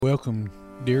Welcome,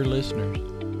 dear listeners,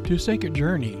 to a sacred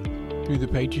journey through the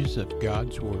pages of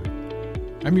God's Word.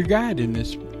 I'm your guide in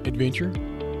this adventure,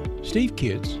 Steve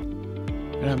Kitts,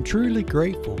 and I'm truly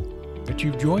grateful that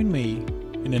you've joined me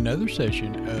in another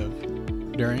session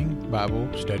of During Bible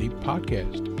Study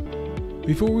Podcast.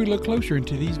 Before we look closer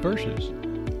into these verses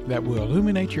that will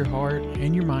illuminate your heart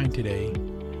and your mind today,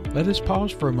 let us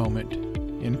pause for a moment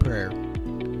in prayer.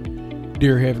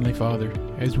 Dear Heavenly Father,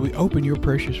 as we open your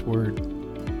precious Word,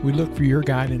 we look for your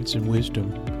guidance and wisdom.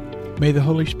 May the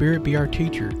Holy Spirit be our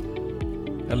teacher.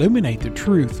 Illuminate the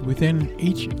truth within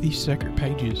each of these sacred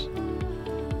pages.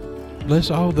 Bless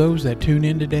all those that tune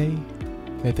in today,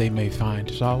 that they may find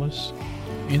solace,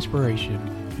 inspiration,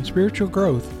 and spiritual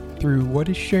growth through what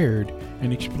is shared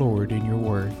and explored in your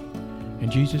Word. In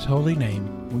Jesus' holy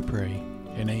name we pray,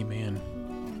 and amen.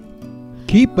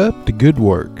 Keep up the good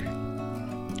work.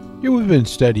 We've been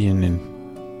studying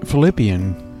in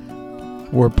Philippians,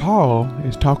 where Paul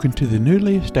is talking to the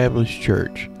newly established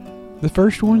church, the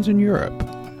first ones in Europe.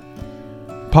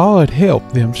 Paul had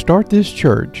helped them start this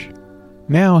church.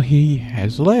 Now he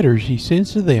has letters he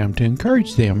sends to them to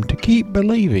encourage them to keep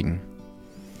believing,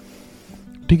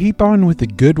 to keep on with the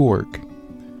good work.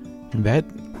 And that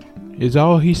is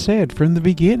all he said from the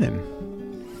beginning.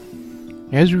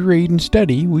 As we read and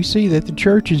study, we see that the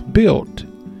church is built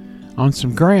on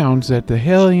some grounds that the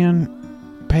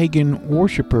Hellenian pagan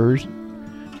worshippers'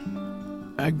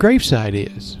 gravesite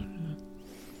is.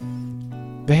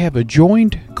 They have a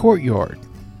joined courtyard.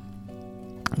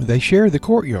 They share the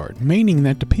courtyard, meaning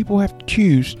that the people have to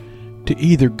choose to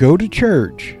either go to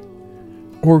church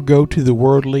or go to the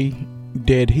worldly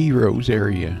dead heroes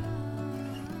area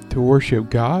to worship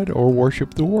God or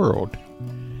worship the world.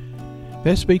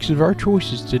 That speaks of our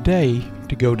choices today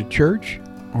to go to church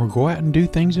or go out and do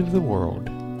things of the world.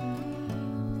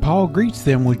 Paul greets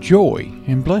them with joy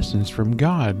and blessings from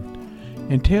God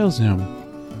and tells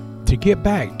them to get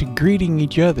back to greeting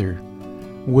each other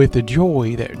with a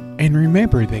joy and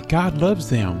remember that God loves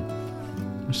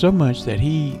them so much that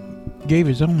He gave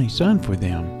His only Son for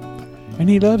them, and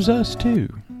He loves us too.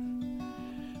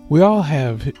 We all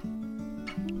have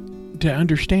to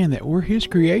understand that we're His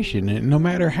creation, and no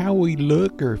matter how we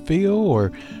look or feel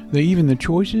or even the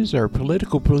choices or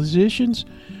political positions,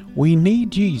 we need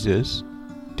Jesus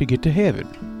to get to heaven.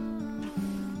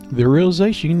 The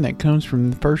realization that comes from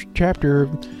the first chapter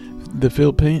of the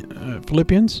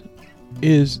Philippians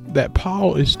is that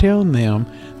Paul is telling them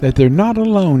that they're not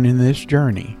alone in this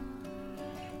journey.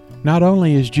 Not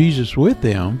only is Jesus with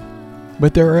them,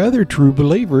 but there are other true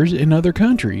believers in other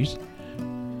countries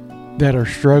that are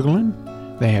struggling.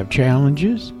 They have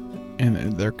challenges,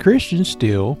 and they're Christians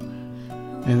still,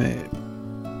 and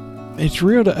it's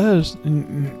real to us,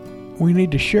 and we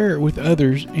need to share it with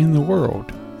others in the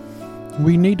world.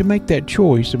 We need to make that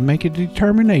choice and make a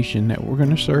determination that we're going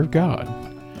to serve God.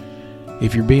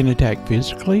 If you're being attacked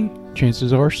physically,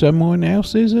 chances are someone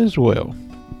else is as well.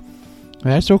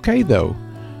 That's okay though,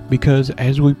 because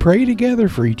as we pray together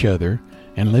for each other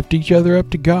and lift each other up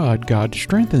to God, God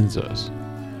strengthens us.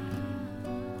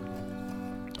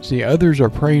 See, others are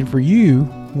praying for you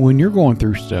when you're going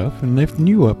through stuff and lifting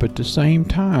you up at the same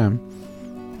time.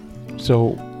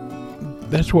 So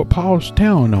that's what Paul's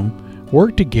telling them.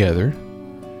 Work together,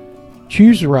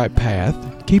 choose the right path,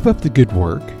 keep up the good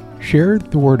work, share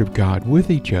the Word of God with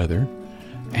each other,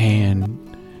 and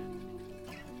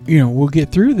we'll get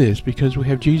through this because we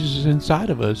have Jesus inside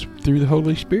of us through the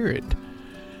Holy Spirit.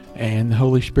 And the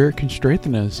Holy Spirit can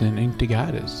strengthen us and to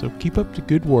guide us. So keep up the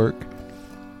good work.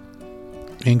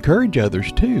 Encourage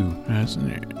others too.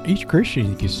 Each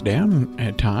Christian gets down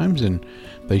at times and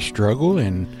they struggle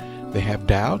and they have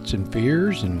doubts and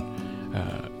fears and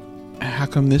how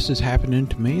come this is happening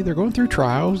to me? They're going through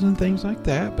trials and things like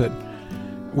that, but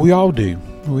we all do.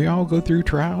 We all go through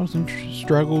trials and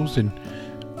struggles, and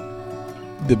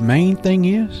the main thing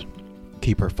is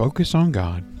keep our focus on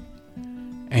God,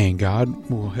 and God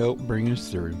will help bring us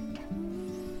through.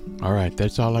 All right,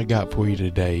 that's all I got for you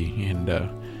today, and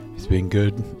it's been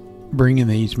good bringing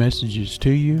these messages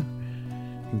to you.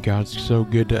 God's so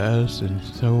good to us and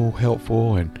so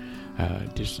helpful and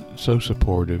just so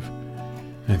supportive.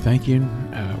 And thank you.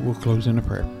 We'll close in a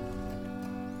prayer.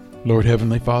 Lord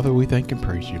Heavenly Father, we thank and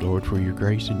praise you, Lord, for your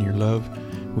grace and your love.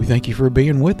 We thank you for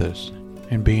being with us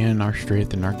and being our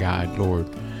strength and our guide, Lord.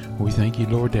 We thank you,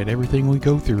 Lord, that everything we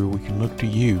go through, we can look to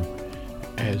you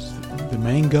as the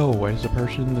main goal, as the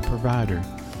person, the provider,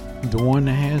 the one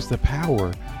that has the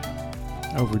power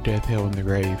over death, hell, and the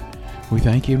grave. We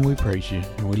thank you and we praise you,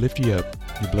 and we lift you up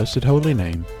in your blessed holy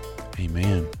name.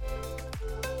 Amen.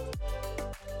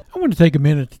 want to take a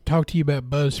minute to talk to you about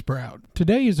Buzzsprout.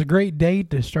 Today is a great day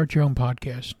to start your own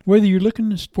podcast. Whether you're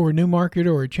looking for a new market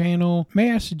or a channel,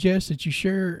 may I suggest that you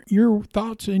share your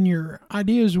thoughts and your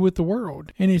ideas with the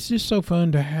world. And it's just so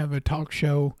fun to have a talk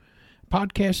show.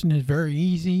 Podcasting is very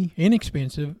easy,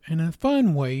 inexpensive, and a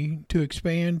fun way to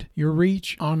expand your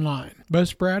reach online.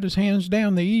 Buzzsprout is hands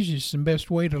down the easiest and best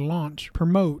way to launch,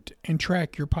 promote, and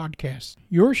track your podcast.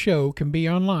 Your show can be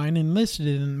online and listed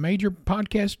in major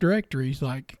podcast directories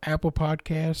like Apple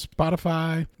Podcasts,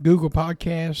 Spotify, Google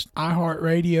Podcasts,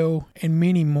 iHeartRadio, and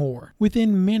many more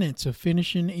within minutes of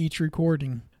finishing each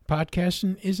recording.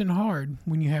 Podcasting isn't hard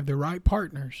when you have the right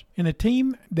partners. And a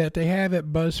team that they have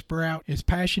at Buzzsprout is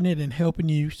passionate in helping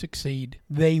you succeed.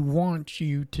 They want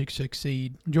you to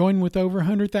succeed. Join with over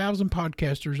 100,000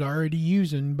 podcasters already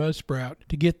using Buzzsprout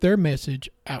to get their message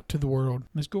out to the world.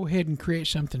 Let's go ahead and create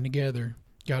something together.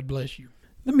 God bless you.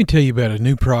 Let me tell you about a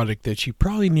new product that you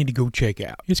probably need to go check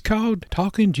out. It's called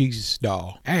Talking Jesus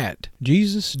Doll at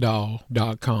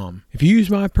JesusDoll.com. If you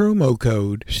use my promo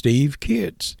code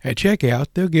SteveKids at checkout,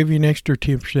 they'll give you an extra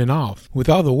 10% off. With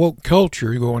all the woke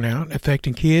culture going out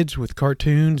affecting kids with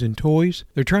cartoons and toys,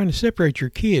 they're trying to separate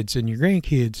your kids and your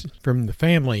grandkids from the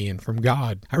family and from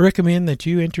God. I recommend that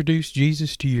you introduce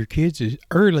Jesus to your kids as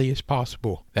early as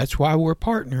possible. That's why we're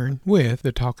partnering with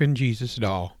the Talking Jesus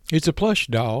Doll. It's a plush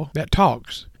doll that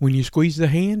talks. When you squeeze the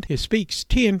hand, it speaks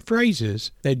 10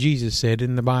 phrases that Jesus said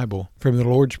in the Bible, from the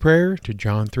Lord's Prayer to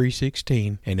John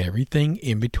 3:16 and everything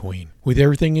in between. With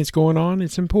everything that's going on,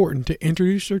 it's important to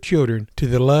introduce our children to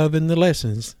the love and the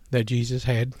lessons that Jesus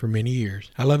had for many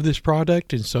years. I love this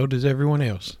product, and so does everyone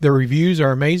else. The reviews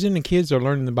are amazing, and kids are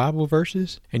learning the Bible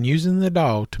verses and using the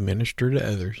doll to minister to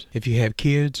others. If you have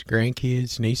kids,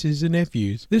 grandkids, nieces, and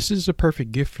nephews, this is a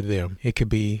perfect gift for them. It could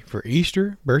be for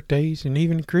Easter, birthdays, and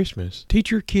even Christmas. Teach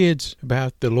your kids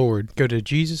about the Lord. Go to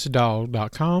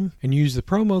JesusDoll.com and use the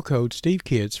promo code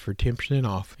SteveKids for 10%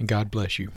 off, and God bless you.